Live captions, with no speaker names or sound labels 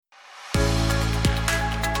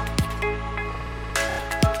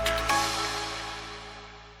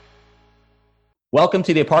Welcome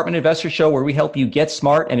to the Apartment Investor Show, where we help you get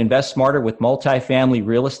smart and invest smarter with multifamily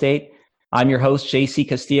real estate. I'm your host, JC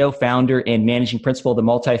Castillo, founder and managing principal of the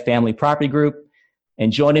Multifamily Property Group.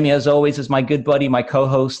 And joining me, as always, is my good buddy, my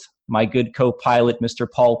co-host, my good co-pilot,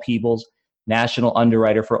 Mr. Paul Peebles, national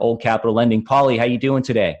underwriter for Old Capital Lending. Paulie, how you doing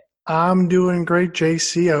today? I'm doing great,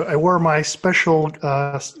 JC. I wear my special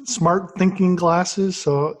smart thinking glasses,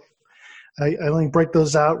 so I only break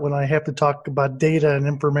those out when I have to talk about data and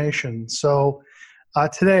information. So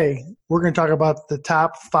today, we're going to talk about the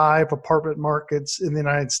top 5 apartment markets in the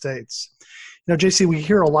United States. You know, JC, we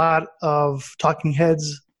hear a lot of talking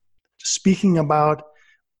heads speaking about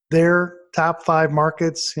their top 5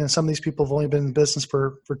 markets. You know, some of these people have only been in business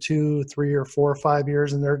for 2, 3, or 4 or 5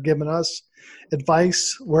 years, and they're giving us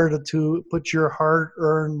advice where to put your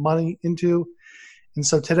hard-earned money into. And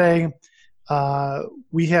so today,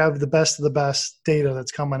 we have the best of the best data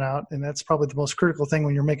that's coming out, and that's probably the most critical thing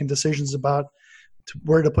when you're making decisions about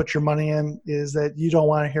where to put your money in, is that you don't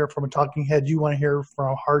want to hear from a talking head. You want to hear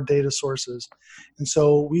from hard data sources. And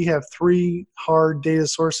so we have 3 hard data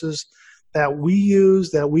sources that we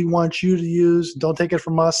use, that we want you to use. Don't take it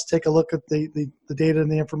from us. Take a look at the data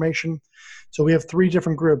and the information. So we have 3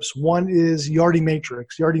 different groups. One is Yardi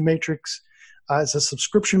Matrix. Yardi Matrix is a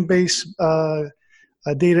subscription-based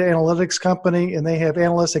data analytics company, and they have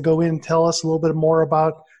analysts that go in and tell us a little bit more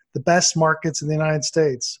about the best markets in the United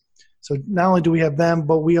States. So not only do we have them,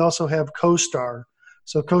 but we also have CoStar.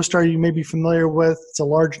 So CoStar you may be familiar with. It's a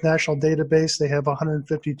large national database. They have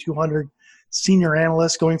 150, 200 senior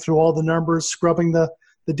analysts going through all the numbers, scrubbing the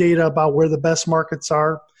data about where the best markets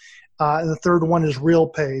are. And the third one is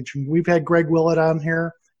RealPage. And we've had Greg Willett on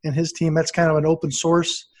here and his team. That's kind of an open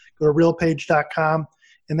source. Go to realpage.com,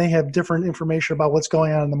 and they have different information about what's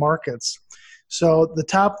going on in the markets. So the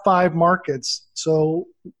top 5 markets. So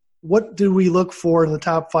what do we look for in the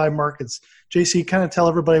top 5 markets? JC, kind of tell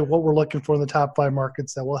everybody what we're looking for in the top 5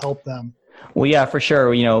 markets that will help them. Well, yeah, for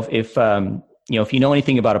sure. You know, if you know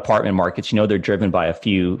anything about apartment markets, you know they're driven by a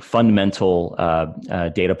few fundamental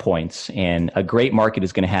data points, and a great market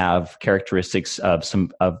is going to have characteristics of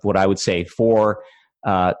what I would say 4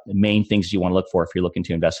 main things you want to look for if you're looking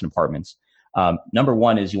to invest in apartments. Number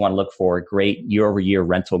one is you want to look for great year-over-year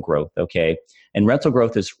rental growth. Okay, and rental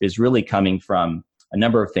growth is really coming from a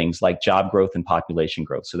number of things like job growth and population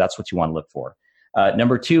growth. So that's what you want to look for.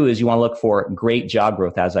 Number 2 is you want to look for great job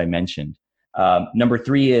growth, as I mentioned. Number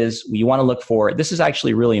 3 is you want to look for, this is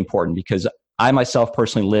actually really important because I myself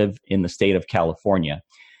personally live in the state of California.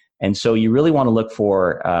 And so you really want to look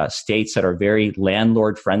for states that are very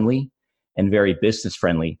landlord friendly and very business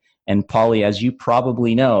friendly. And Paulie, as you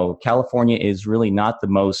probably know, California is really not the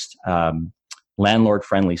most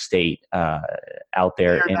landlord-friendly state out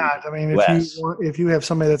there. They're not. I mean, if you have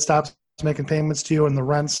somebody that stops making payments to you and the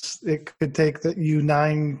rents, it could take you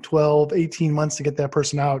 9, 12, 18 months to get that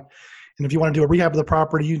person out. And if you want to do a rehab of the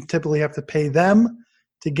property, you typically have to pay them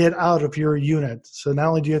to get out of your unit. So not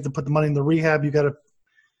only do you have to put the money in the rehab, you got to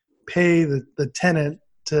pay the tenant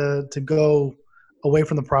to go away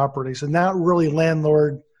from the property. So not really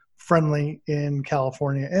landlord-friendly in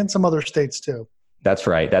California and some other states too. That's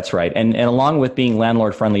right. That's right. And along with being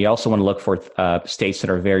landlord friendly, you also want to look for states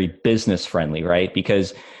that are very business friendly, right?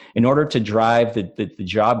 Because in order to drive the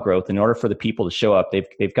job growth, in order for the people to show up,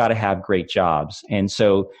 they've got to have great jobs. And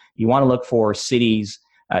so you want to look for cities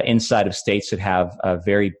inside of states that have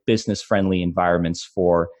very business friendly environments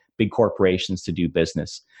for big corporations to do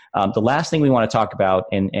business. The last thing we want to talk about,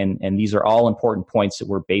 and these are all important points that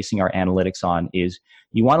we're basing our analytics on, is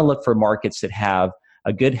you want to look for markets that have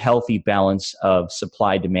a good, healthy balance of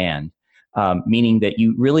supply-demand, meaning that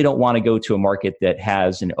you really don't want to go to a market that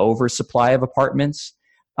has an oversupply of apartments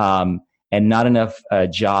and not enough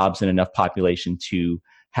jobs and enough population to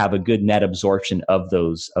have a good net absorption of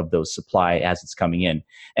those supply as it's coming in.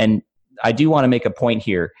 And I do want to make a point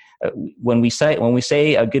here. When we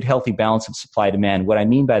say a good, healthy balance of supply-demand, what I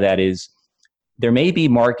mean by that is there may be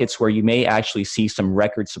markets where you may actually see some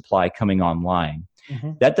record supply coming online.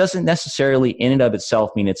 Mm-hmm. That doesn't necessarily in and of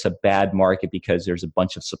itself mean it's a bad market because there's a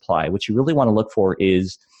bunch of supply. What you really want to look for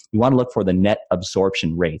is you want to look for the net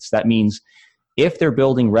absorption rates. That means if they're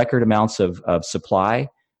building record amounts of supply,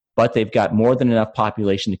 but they've got more than enough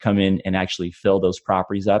population to come in and actually fill those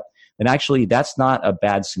properties up, then actually that's not a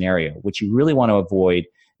bad scenario. What you really want to avoid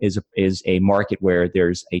is a market where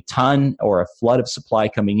there's a ton or a flood of supply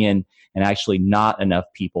coming in and actually not enough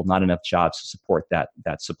people, not enough jobs to support that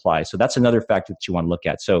supply. So that's another factor that you want to look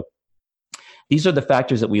at. So these are the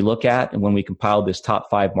factors that we look at and when we compile this top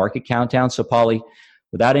 5 market countdown. So Paulie,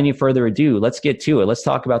 without any further ado, let's get to it. Let's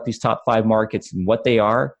talk about these top 5 markets and what they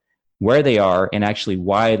are, where they are, and actually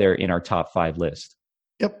why they're in our top 5 list.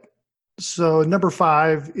 Yep. So number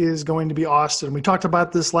 5 is going to be Austin. We talked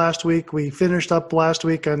about this last week. We finished up last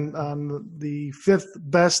week on the 5th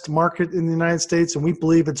best market in the United States, and we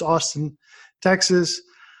believe it's Austin, Texas.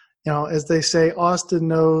 As they say, Austin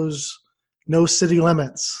knows no city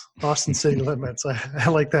limits. Austin city limits. I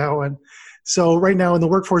like that one. So right now in the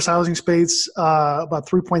workforce housing space, about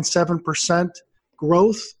 3.7%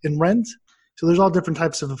 growth in rent. So there's all different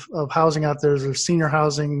types of housing out there. There's senior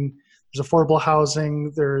housing, there's affordable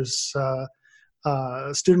housing, there's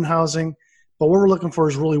student housing. But what we're looking for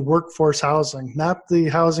is really workforce housing, not the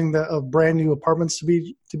housing of brand new apartments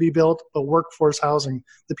to be built, but workforce housing.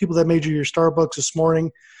 The people that made you your Starbucks this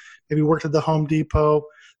morning, maybe worked at the Home Depot,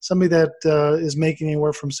 somebody that is making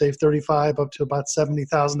anywhere from, say, $35,000 up to about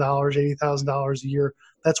 $70,000, $80,000 a year.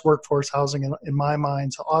 That's workforce housing in my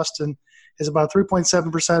mind. So Austin is about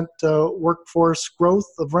 3.7% workforce growth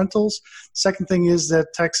of rentals. Second thing is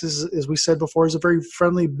that Texas, as we said before, is a very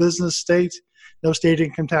friendly business state. No state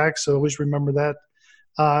income tax, so always remember that.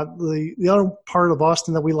 The other part of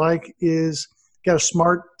Austin that we like is got a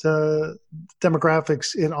smart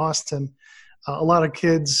demographics in Austin. A lot of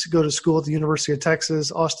kids go to school at the University of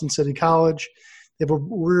Texas, Austin City College. They have a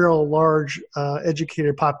real large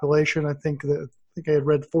educated population. I think I had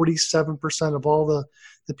read 47% of all the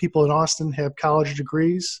people in Austin have college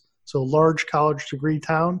degrees, so a large college degree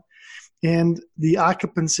town. And the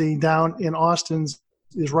occupancy down in Austin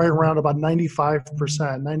is right around about 95%,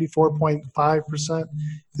 94.5%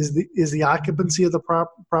 is the occupancy of the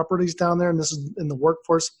properties down there, and this is in the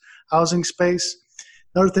workforce housing space.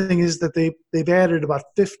 Another thing is that they've added about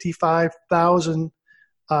 55,000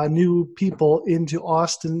 new people into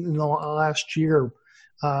Austin in the last year.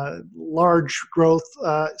 Large growth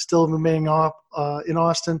still remaining off in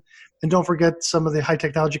Austin. And don't forget some of the high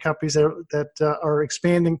technology companies that are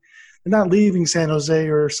expanding. They're not leaving San Jose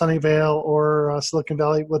or Sunnyvale or Silicon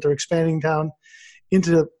Valley, but they're expanding down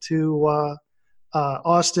into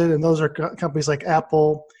Austin. And those are companies like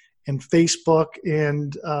Apple and Facebook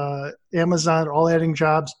and Amazon are all adding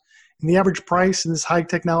jobs. And the average price in these high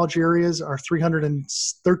technology areas are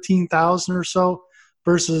 $313,000 or so,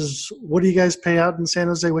 versus what do you guys pay out in San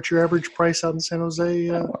Jose? What's your average price out in San Jose?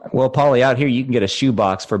 Well, Paulie, out here you can get a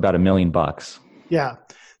shoebox for about $1 million. Yeah,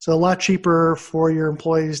 so a lot cheaper for your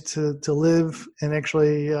employees to live and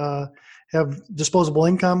actually have disposable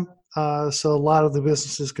income. So a lot of the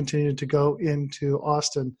businesses continue to go into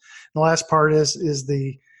Austin. And the last part is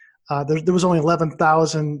there was only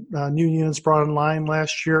 11,000 new units brought online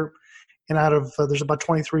last year, and out of there's about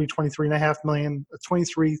 23.5 million,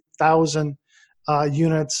 23,000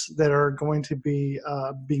 units that are going to be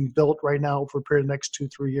being built right now for a period of the next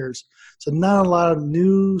 2-3 years. So not a lot of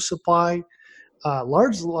new supply,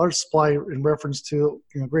 large supply in reference to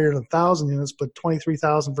greater than 1,000 units, but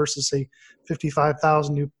 23,000 versus say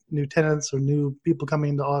 55,000 new tenants or new people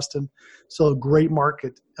coming into Austin. So a great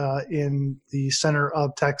market in the center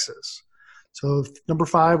of Texas. So number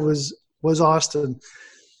 5 was Austin.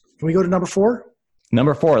 Can we go to number 4?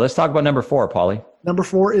 Number 4. Let's talk about number 4, Paulie. Number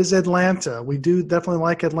 4 is Atlanta. We do definitely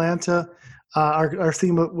like Atlanta. Our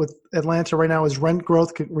theme with Atlanta right now is rent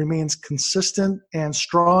growth remains consistent and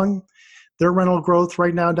strong. Their rental growth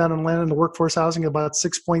right now down in Atlanta in the workforce housing about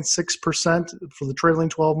 6.6% for the trailing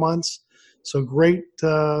 12 months. So great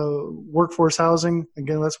workforce housing.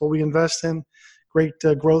 Again, that's what we invest in. Great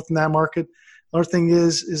growth in that market. Another thing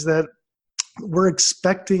is that we're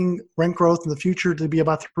expecting rent growth in the future to be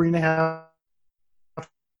about 3.5%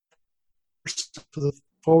 for the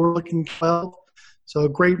forward-looking 12. So a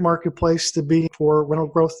great marketplace to be for rental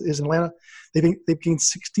growth is in Atlanta. They've gained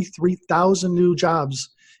 63,000 new jobs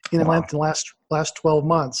in Atlanta in the last 12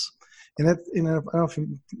 months. And I don't know if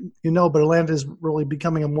you know, but Atlanta is really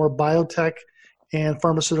becoming a more biotech and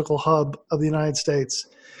pharmaceutical hub of the United States.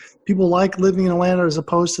 People like living in Atlanta as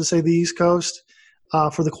opposed to, say, the East Coast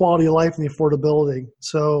for the quality of life and the affordability.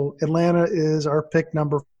 So Atlanta is our pick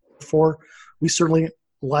number 4. We certainly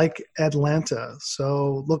like Atlanta.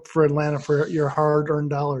 So look for Atlanta for your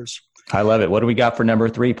hard-earned dollars. I love it. What do we got for number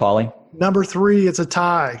 3, Paulie? Number 3, it's a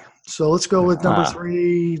tie. So let's go with number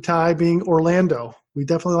 3 tie being Orlando. We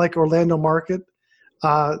definitely like Orlando market.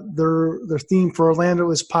 Their theme for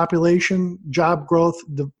Orlando is population, job growth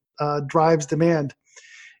drives demand.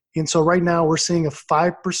 And so right now we're seeing a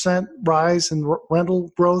 5% rise in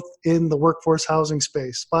rental growth in the workforce housing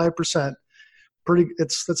space. 5%.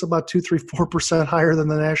 That's about 2-4% higher than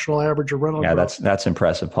the national average of rental growth. Yeah, that's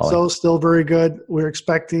impressive, Paulie. So still very good. We're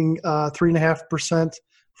expecting 3.5%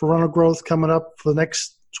 for rental growth coming up for the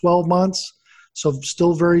next 12 months. So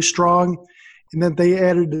still very strong. And then they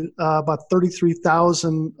added about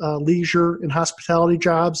 33,000 leisure and hospitality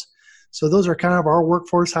jobs. So those are kind of our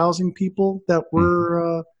workforce housing people that we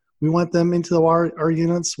want them into our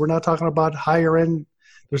units. We're not talking about higher end.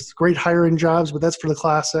 There's great higher end jobs, but that's for the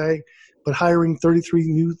Class A. But hiring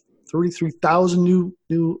 33,000 new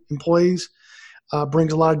employees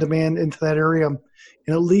brings a lot of demand into that area.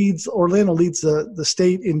 And Orlando leads the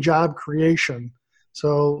state in job creation.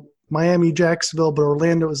 So Miami, Jacksonville, but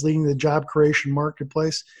Orlando is leading the job creation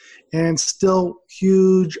marketplace, and still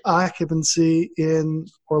huge occupancy in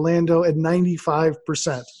Orlando at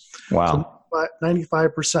 95%. Wow. So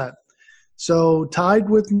 95%. So tied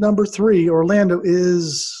with number 3, Orlando,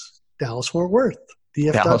 is Dallas-Fort Worth.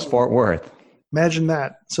 DFW. Dallas-Fort Worth. Imagine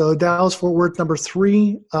that. So Dallas-Fort Worth, number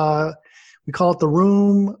 3, we call it the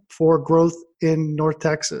room for growth in North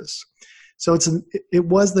Texas. So it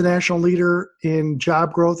was the national leader in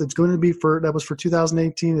job growth. It's going to be that was for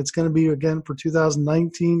 2018. It's going to be again for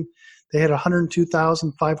 2019. They had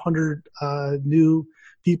 102,500 new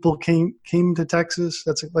people came to Texas.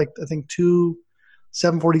 That's like, I think, 2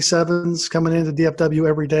 747s coming into DFW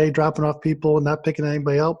every day, dropping off people and not picking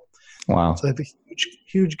anybody up. Wow. So they have a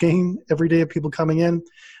huge gain every day of people coming in.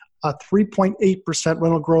 3.8%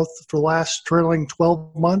 rental growth for the last trailing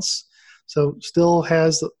 12 months. So still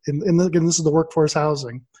has, again, this is the workforce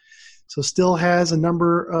housing. So still has a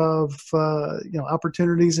number of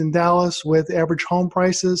opportunities in Dallas with average home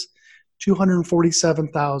prices,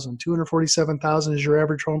 $247,000. $247,000 is your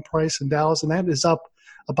average home price in Dallas, and that is up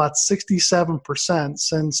about 67%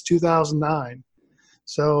 since 2009.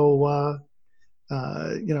 So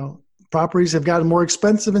properties have gotten more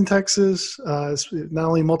expensive in Texas, not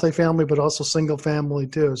only multifamily, but also single family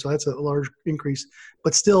too. So that's a large increase,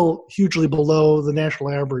 but still hugely below the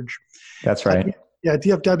national average. That's right.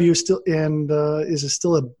 DFW is still is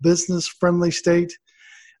still a business friendly state,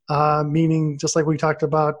 meaning just like we talked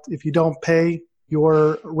about, if you don't pay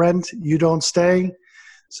your rent, you don't stay.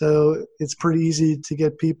 So it's pretty easy to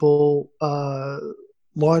get people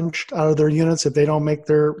launched out of their units if they don't make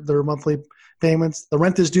their monthly payments. The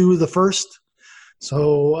rent is due the 1st,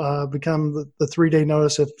 so become the 3-day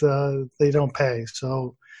notice if they don't pay.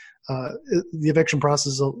 So the eviction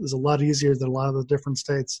process is a lot easier than a lot of the different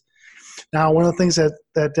states. Now, one of the things that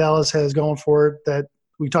Dallas has going for it that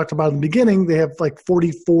we talked about in the beginning, they have like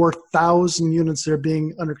 44,000 units that are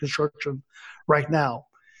being under construction right now.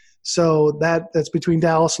 So that's between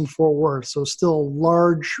Dallas and Fort Worth. So still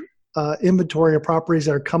large inventory of properties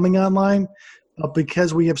that are coming online.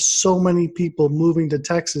 Because we have so many people moving to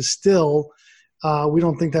Texas still, we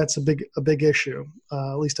don't think that's a big issue,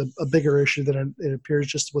 at least a bigger issue than it appears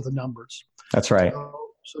just with the numbers. That's right.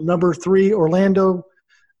 So number 3, Orlando.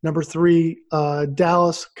 Number 3,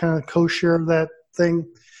 Dallas, kind of co-share that thing.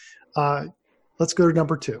 Let's go to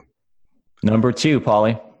number 2. Number 2,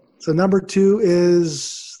 Paulie. So number 2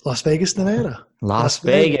 is Las Vegas, Nevada. Las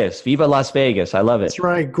Vegas. Viva Las Vegas. I love it. That's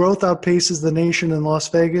right. Growth outpaces the nation in Las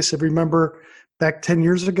Vegas. If you remember back 10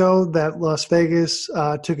 years ago that Las Vegas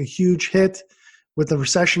took a huge hit with the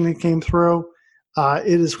recession that came through.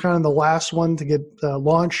 It is kind of the last one to get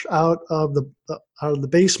launched out of the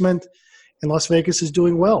basement, and Las Vegas is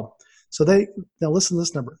doing well. So now listen to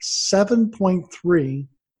this number: 7.3%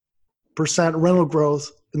 rental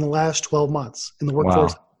growth in the last 12 months in the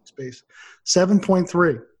workforce space.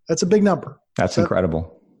 7.3. That's a big number. That's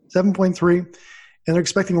incredible. 7.3. And they're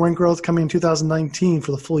expecting rent growth coming in 2019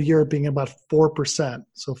 for the full year being about 4%.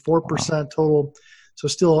 So 4% total. So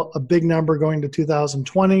still a big number going to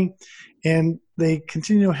 2020. And they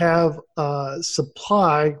continue to have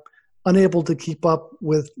supply unable to keep up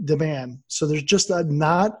with demand. So there's just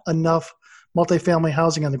not enough multifamily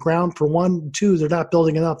housing on the ground. For one, two, they're not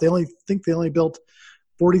building enough. They only built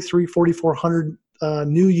 4,400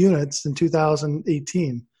 new units in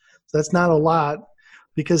 2018. So that's not a lot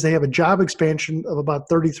because they have a job expansion of about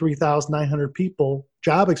 33,900 people.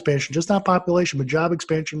 Job expansion, just not population, but job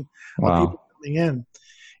expansion of people coming in.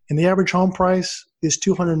 And the average home price is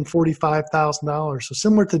 $245,000. So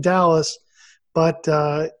similar to Dallas, but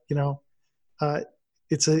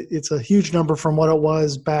it's a huge number from what it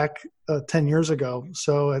was back 10 years ago.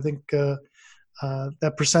 So I think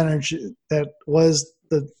that percentage that was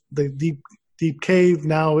the deep cave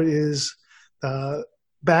now is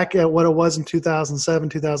back at what it was in 2007,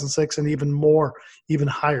 2006, and even more, even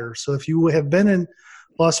higher. So if you have been in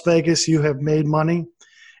Las Vegas, you have made money.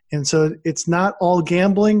 And so it's not all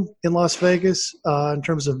gambling in Las Vegas in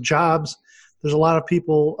terms of jobs. There's a lot of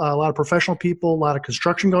people, a lot of professional people, a lot of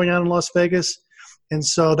construction going on in Las Vegas. And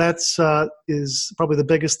so that's is probably the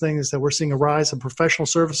biggest thing is that we're seeing a rise in professional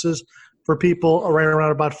services for people, right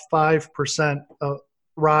around about 5%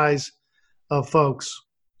 rise of folks.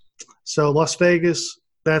 So Las Vegas,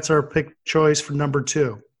 that's our pick choice for number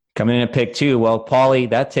 2. Coming in at pick 2. Well, Paulie,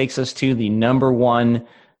 that takes us to the number 1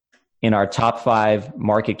 in our top 5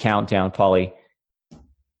 market countdown. Paulie,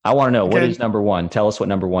 I want to know, what is number 1? Tell us what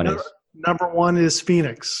number 1 is. Number 1 is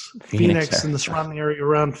Phoenix. Phoenix and the surrounding area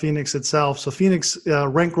around Phoenix itself. So Phoenix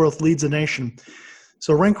rent growth leads the nation.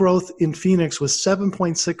 So rent growth in Phoenix was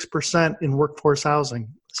 7.6% in workforce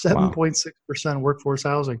housing. 7.6% workforce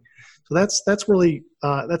housing. So that's really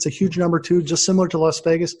that's a huge number too, just similar to Las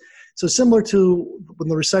Vegas. So similar to when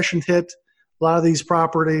the recession hit, a lot of these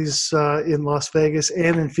properties in Las Vegas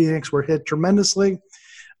and in Phoenix were hit tremendously,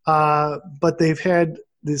 but they've had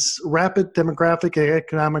this rapid demographic and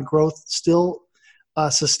economic growth still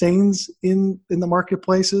sustains in the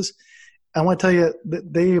marketplaces. I want to tell you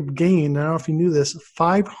that they have gained, I don't know if you knew this,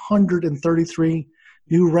 533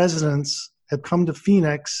 new residents have come to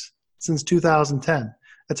Phoenix since 2010.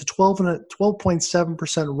 That's a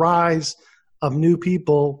 12.7% rise of new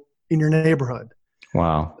people in your neighborhood.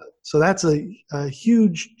 Wow. So that's a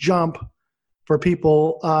huge jump for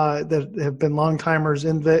people that have been long-timers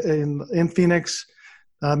in Phoenix,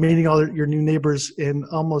 meeting all your new neighbors, in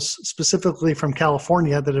almost specifically from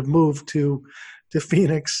California that have moved to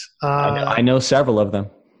Phoenix. I know several of them.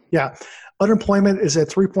 Yeah. Unemployment is at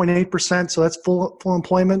 3.8%, so that's full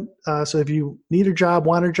employment. So if you need a job,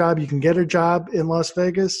 want a job, you can get a job in Las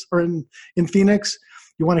Vegas or in Phoenix.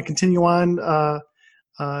 You want to continue on,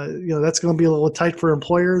 that's going to be a little tight for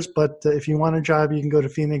employers, but if you want a job, you can go to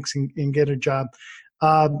Phoenix and get a job.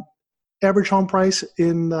 Average home price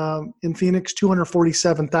in Phoenix,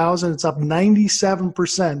 $247,000. It's up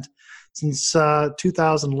 97% since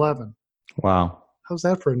 2011. Wow. How's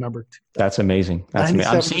that for a number? That's amazing. That's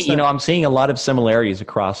amazing. I'm seeing a lot of similarities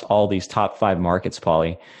across all these top 5 markets,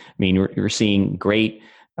 Paulie. I mean, you're seeing great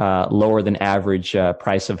lower than average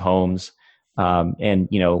price of homes. And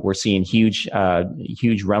we're seeing huge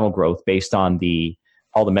rental growth based on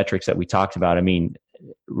all the metrics that we talked about. I mean,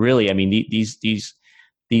 really,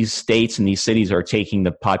 these states and these cities are taking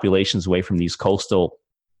the populations away from these coastal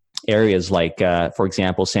areas like, for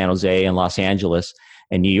example, San Jose and Los Angeles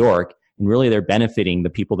and New York. And really, they're benefiting the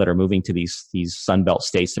people that are moving to these Sunbelt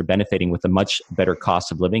states. They're benefiting with a much better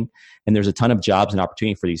cost of living. And there's a ton of jobs and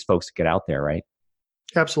opportunity for these folks to get out there, right?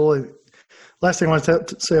 Absolutely. Last thing I want to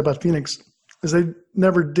say about Phoenix is they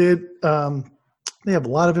never did they have a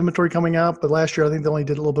lot of inventory coming out, but last year I think they only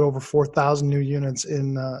did a little bit over 4,000 new units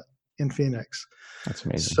in Phoenix. That's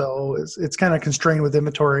amazing. So it's kind of constrained with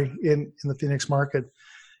inventory in the Phoenix market,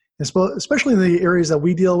 especially in the areas that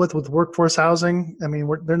we deal with workforce housing. I mean,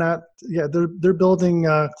 they're building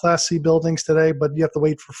Class C buildings today, but you have to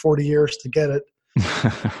wait for 40 years to get it.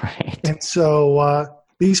 Right. And so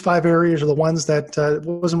these 5 areas are the ones that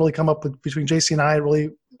wasn't really come up with between JC and I.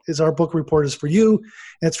 Really, is our book report is for you.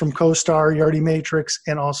 And it's from CoStar, Yardi Matrix,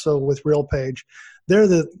 and also with RealPage. They're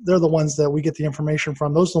the ones that we get the information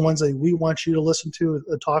from. Those are the ones that we want you to listen to,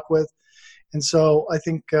 talk with. And so I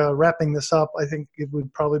think wrapping this up, I think it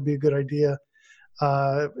would probably be a good idea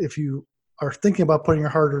if you are thinking about putting your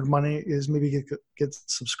hard-earned money, is maybe get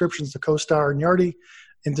subscriptions to CoStar and Yardi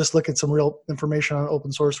and just look at some real information on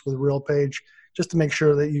open source with RealPage, just to make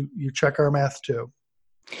sure that you check our math too.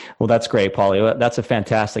 Well, that's great, Paulie. That's a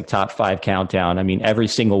fantastic top 5 countdown. I mean, every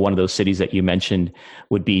single one of those cities that you mentioned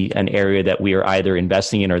would be an area that we are either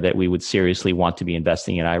investing in or that we would seriously want to be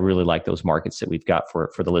investing in. I really like those markets that we've got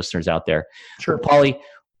for the listeners out there. Sure. Well, Paulie,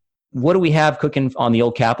 what do we have cooking on the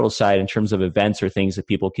Old Capital side in terms of events or things that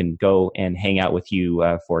people can go and hang out with you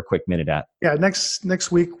for a quick minute at? Yeah,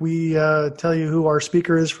 next week we tell you who our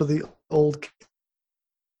speaker is for the Old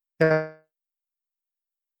Capital.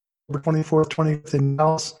 24th, 20th in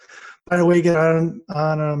Dallas. By the way, get on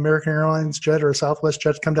an American Airlines jet or a Southwest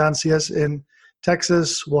jet, come down and see us in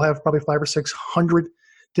Texas. We'll have probably 500 or 600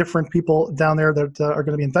 different people down there that are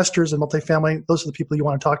going to be investors in multifamily. Those are the people you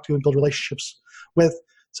want to talk to and build relationships with.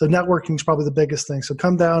 So networking is probably the biggest thing. So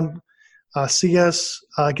come down, see us,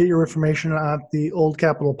 get your information on the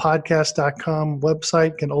oldcapitalpodcast.com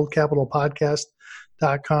website, get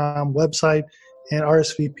oldcapitalpodcast.com website, and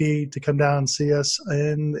RSVP to come down and see us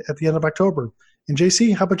at the end of October. And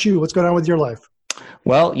JC, how about you? What's going on with your life?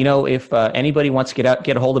 Well, if anybody wants to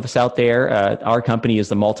get a hold of us out there, our company is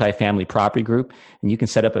the Multifamily Property Group, and you can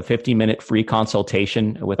set up a 15-minute free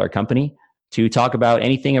consultation with our company to talk about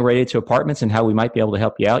anything related to apartments and how we might be able to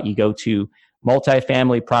help you out. You go to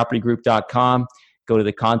multifamilypropertygroup.com, go to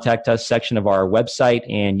the Contact Us section of our website,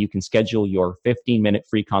 and you can schedule your 15-minute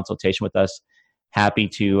free consultation with us. Happy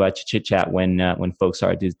to chit-chat when folks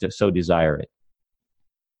are so desire it.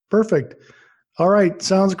 Perfect. All right.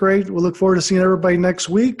 Sounds great. We'll look forward to seeing everybody next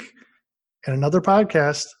week. and another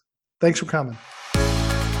podcast. Thanks for coming.